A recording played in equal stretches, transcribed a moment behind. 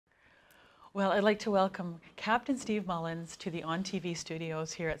Well, I'd like to welcome Captain Steve Mullins to the ONNtv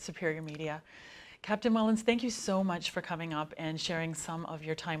studios here at Superior Media. Captain Mullins, thank you so much for coming up and sharing some of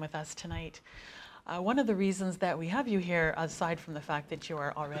your time with us tonight. One of the reasons that we have you here, aside from the fact that you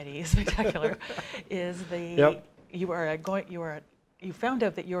are already spectacular, is you found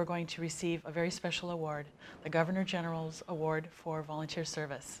out that you are going to receive a very special award, the Governor General's Award for Volunteer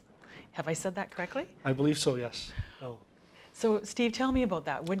Service. Have I said that correctly? I believe so, yes. Oh. So, Steve, tell me about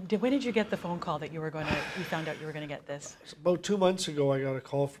that. When did you get the phone call that you found out you were going to get this? About 2 months ago, I got a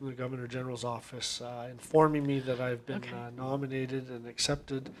call from the Governor General's office informing me that I've been nominated and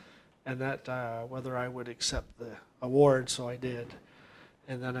accepted, and that whether I would accept the award, so I did.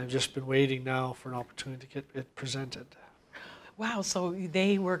 And then I've just been waiting now for an opportunity to get it presented. Wow, so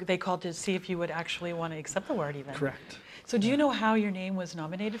they called to see if you would actually want to accept the award even? Correct. So do you know how your name was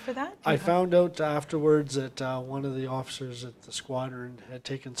nominated for that? I found out afterwards that one of the officers at the squadron had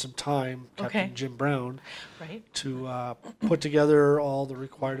taken some time, Captain Jim Brown, to put together all the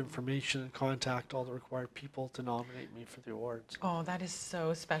required information and contact all the required people to nominate me for the awards. Oh, that is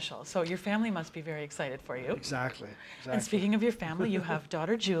so special. So your family must be very excited for you. Exactly. And speaking of your family, you have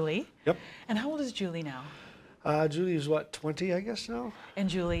daughter Julie. Yep. And how old is Julie now? Julie is what, 20, I guess now? And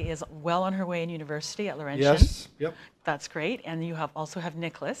Julie is well on her way in university at Laurentian. Yes, yep. That's great. And you also have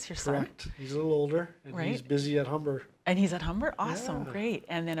Nicholas, your son. Correct. He's a little older, and he's busy at Humber. And he's at Humber? Awesome, great.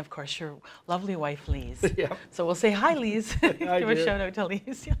 And then, of course, your lovely wife, Lise. Yep. So we'll say hi, Lise. Hi, Give a dear. shout out to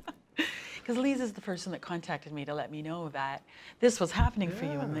Lise. Because Lise is the person that contacted me to let me know that this was happening for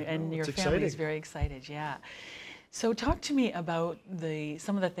you, and your family is very excited, So talk to me about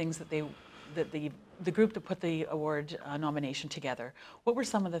some of the things that the group that put the award nomination together. What were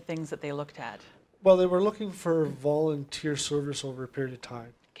some of the things that they looked at? Well, they were looking for volunteer service over a period of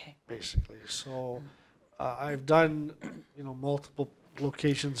time, basically. So I've done, multiple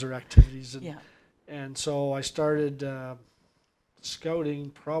locations or activities, and so I started scouting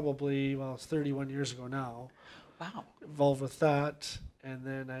probably, it's 31 years ago now. Wow. Involved with that, and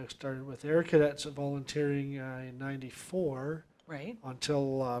then I started with Air Cadets volunteering in '94. Right.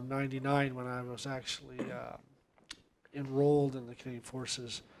 Until '99, when I was actually enrolled in the Canadian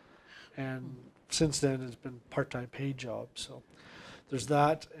Forces, and since then it's been part-time paid job. So there's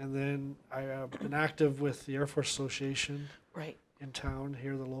that, and then I have been active with the Air Force Association in town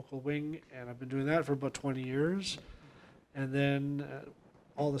here, the local wing, and I've been doing that for about 20 years, and then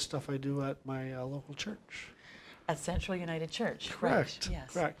all the stuff I do at my local church. At Central United Church. Correct. Right.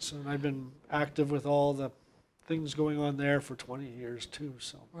 Yes. Correct. So I've been active with all the things going on there for 20 years too.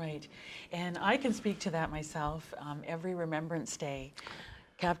 So. Right, and I can speak to that myself. Every Remembrance Day,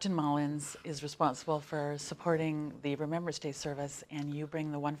 Captain Mullins is responsible for supporting the Remembrance Day service, and you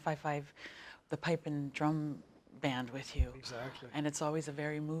bring the 155, the pipe and drum band with you. Exactly. And it's always a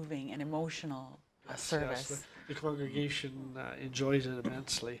very moving and emotional service. Yes, the congregation enjoys it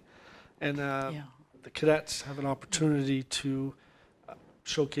immensely, and the cadets have an opportunity to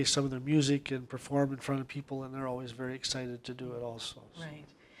showcase some of their music and perform in front of people, and they're always very excited to do it also. So. Right.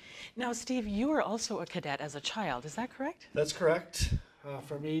 Now, Steve, you were also a cadet as a child, is that correct? That's correct.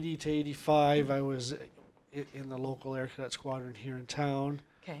 From '80 to '85, I was in the local Air Cadet Squadron here in town.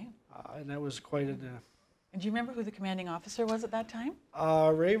 Okay. And that was quite an... And do you remember who the commanding officer was at that time?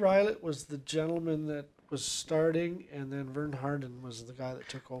 Ray Rylett was the gentleman that was starting, and then Vern Harden was the guy that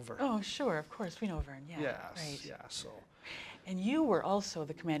took over. Oh, sure, of course, we know Vern, Yes, right. yeah, so... And you were also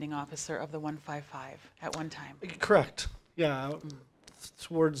the commanding officer of the 155 at one time. Correct. Yeah.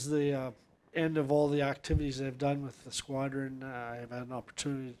 Towards the end of all the activities I've done with the squadron, I've had an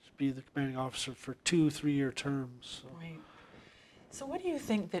opportunity to be the commanding officer for 2 3-year terms. So. Right. So what do you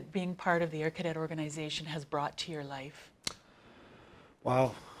think that being part of the Air Cadet organization has brought to your life?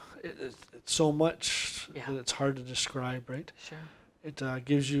 Wow. It's so much that it's hard to describe, right? Sure. It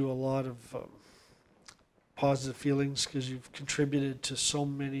gives you a lot of positive feelings because you've contributed to so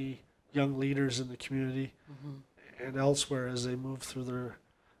many young leaders in the community and elsewhere as they move through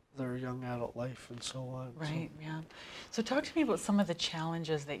their young adult life and so on. Right, yeah. So talk to me about some of the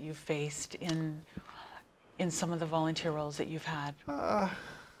challenges that you faced in some of the volunteer roles that you've had.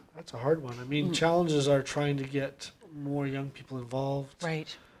 That's a hard one. I mean, challenges are trying to get more young people involved.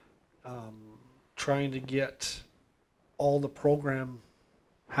 Right. Trying to get all the program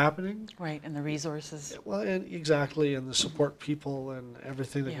happening. Right, and the resources. Well, and exactly, and the support people and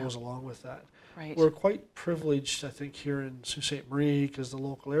everything that goes along with that. Right. We're quite privileged, I think, here in Sault Ste. Marie, because the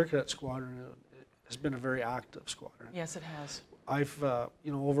local Air Cadet Squadron has been a very active squadron. Yes, it has. I've,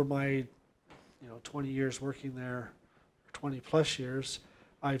 over my, 20 years working there, 20 plus years,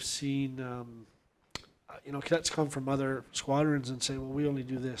 I've seen you know, cadets come from other squadrons and say, well, we only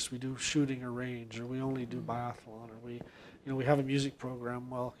do this. We do shooting or range, or we only do biathlon, or we, you know, we have a music program.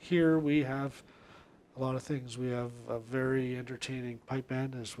 Well, here we have a lot of things. We have a very entertaining pipe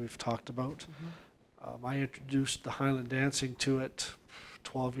band, as we've talked about. I introduced the Highland dancing to it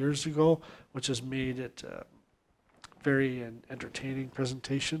 12 years ago, which has made it very entertaining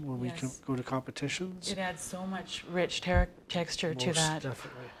presentation when we can go to competitions. It adds so much rich texture to that. Most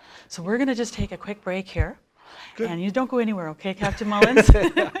definitely. So we're going to just take a quick break here. Good. And you don't go anywhere, okay, Captain Mullins?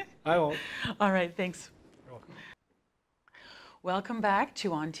 I won't. All right, thanks. You're welcome. Welcome back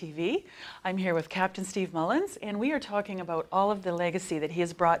to ONNtv. I'm here with Captain Steve Mullins, and we are talking about all of the legacy that he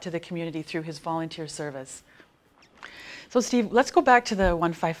has brought to the community through his volunteer service. So Steve, let's go back to the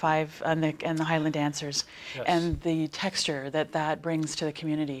 155 and the Highland Dancers, and the texture that brings to the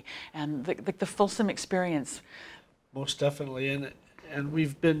community, and the fulsome experience. Most definitely, and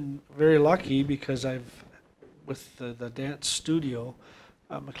we've been very lucky because with the dance studio,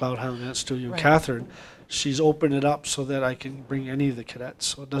 McLeod Highland Dance Studio, Catherine, she's opened it up so that I can bring any of the cadets.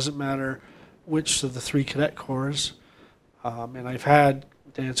 So it doesn't matter which of the 3 cadet corps, and I've had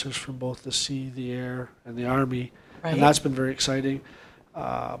dancers from both the sea, the air, and the Army. And that's been very exciting,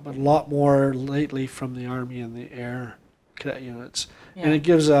 but a lot more lately from the Army and the Air cadet units. And it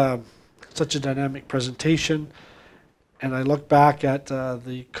gives such a dynamic presentation, and I look back at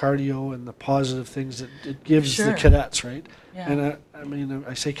the cardio and the positive things that it gives the cadets, right? And I mean,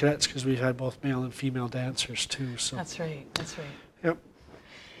 I say cadets because we've had both male and female dancers too. So that's right, that's right. Yep.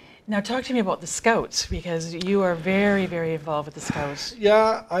 Now talk to me about the Scouts, because you are very, very involved with the Scouts.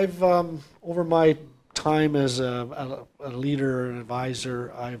 Yeah, I've, over my time as a leader and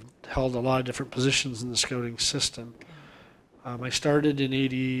advisor, I've held a lot of different positions in the scouting system. I started in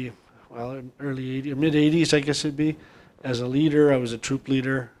early 80s, mid 80s, I guess it'd be. As a leader, I was a troop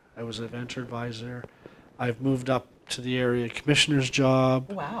leader. I was an adventure advisor. I've moved up to the area commissioner's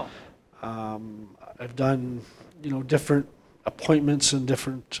job. Wow. I've done, you know, different appointments and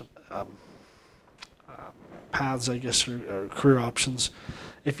different paths, I guess, or career options,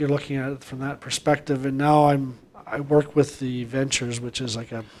 if you're looking at it from that perspective. And now I work with the Ventures, which is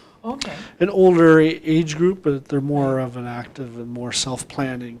like an older age group, but they're more of an active and more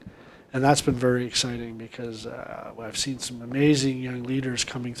self-planning. And that's been very exciting because I've seen some amazing young leaders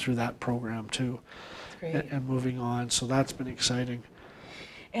coming through that program too, and moving on. So that's been exciting.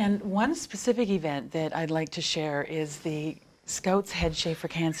 And one specific event that I'd like to share is the Scouts Head Shave for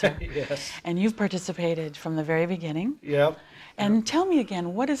Cancer. Yes. And you've participated from the very beginning. Yep. And tell me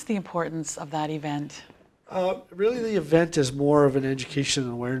again, what is the importance of that event? Really, the event is more of an education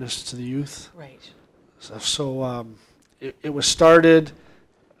and awareness to the youth. Right. So it was started.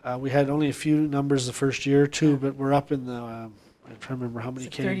 We had only a few numbers the first year or two, but we're up in the. I'm trying to remember how many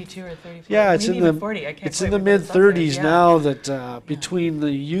came. 32 or 34. Yeah, it's in the 40. I can't it's in the mid 30s now. That between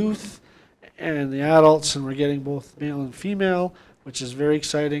the youth and the adults, and we're getting both male and female, which is very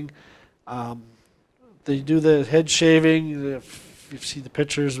exciting. They do the head shaving. If you see the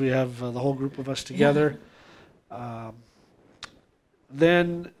pictures, we have the whole group of us together.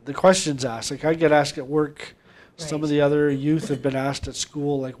 Then the questions asked. Like I get asked at work. Some of the other youth have been asked at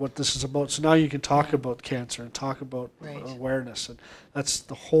school, like what this is about. So now you can talk about cancer and talk about awareness, and that's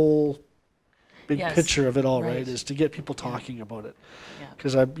the whole big picture of it all, right? Is to get people talking about it.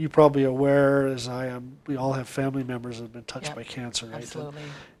 Because you're probably aware, as I am, we all have family members that have been touched by cancer, right? Absolutely.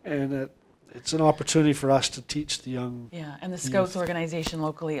 And it's an opportunity for us to teach the young. Yeah, and the Scouts organization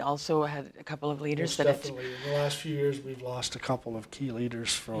locally also had a couple of leaders that definitely. In the last few years, we've lost a couple of key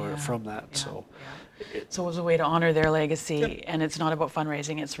leaders from that. So it was a way to honor their legacy, and it's not about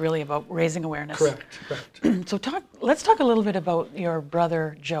fundraising. It's really about raising awareness. Correct. So let's talk a little bit about your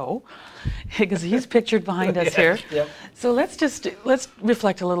brother Joe, because he's pictured behind us here. So let's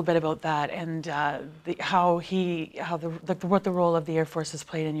reflect a little bit about that and what the role of the Air Force has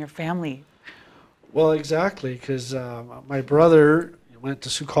played in your family. Well, exactly, because my brother went to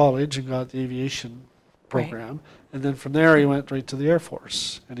Sioux College and got the aviation program, and then from there he went right to the Air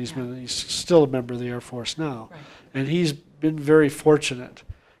Force, and he's still a member of the Air Force now, and he's been very fortunate.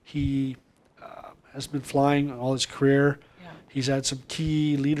 He has been flying all his career. He's had some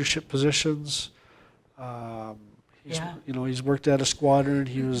key leadership positions. He's worked at a squadron.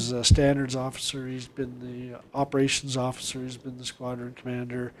 He was a standards officer. He's been the operations officer. He's been the squadron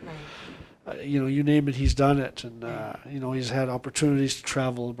commander. You name it, he's done it. And, he's had opportunities to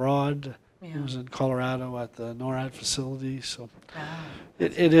travel abroad. He was in Colorado at the NORAD facility. So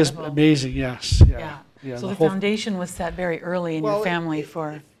it is amazing, yes. So the foundation was set very early in your family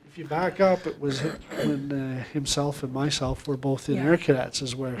for... If you back up, it was when himself and myself were both in Air Cadets,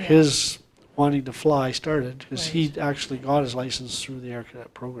 is where his wanting to fly started, because Right. he actually got his license through the Air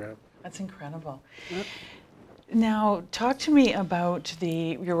Cadet program. That's incredible. Yep. Now, talk to me about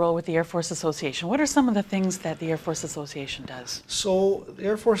your role with the Air Force Association. What are some of the things that the Air Force Association does? So the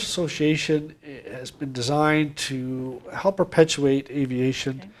Air Force Association has been designed to help perpetuate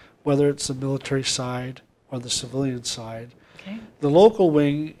aviation, Okay. whether it's the military side or the civilian side. Okay. The local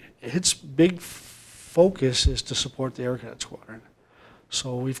wing, its big focus is to support the Air Cadet Squadron.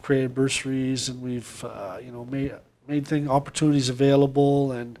 So we've created bursaries, and we've made opportunities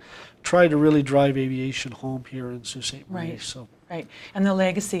available, and tried to really drive aviation home here in Sault Ste. Marie. Right. So. Right. And the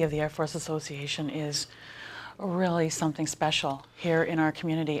legacy of the Air Force Association is really something special here in our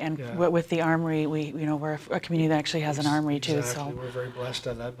community. And Yeah. with the Armory, we're a community that actually has an armory too. Exactly. We're very blessed to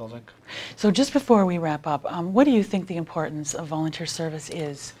have that building. So just before we wrap up, what do you think the importance of volunteer service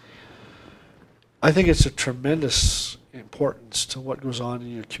is? I think it's a tremendous importance to what goes on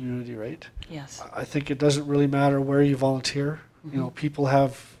in your community, right? Yes. I think it doesn't really matter where you volunteer. Mm-hmm. You know, people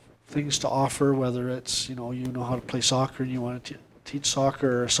have things to offer, whether it's, you know how to play soccer and you want to teach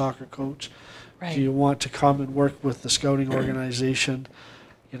soccer, or a soccer coach. Right. Do you want to come and work with the scouting organization?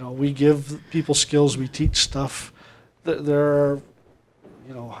 You know, we give people skills, we teach stuff. There are,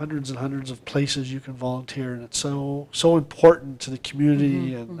 hundreds and hundreds of places you can volunteer, and it's so important to the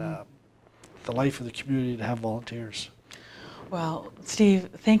community and the life of the community to have volunteers. Well, Steve,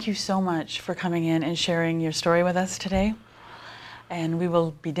 thank you so much for coming in and sharing your story with us today. And we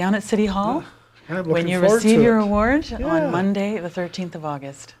will be down at City Hall when you receive your award on Monday, the 13th of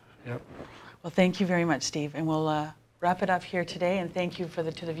August. Yep. Well, thank you very much, Steve. And we'll wrap it up here today. And thank you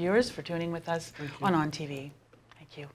to the viewers for tuning with us on ONNtv.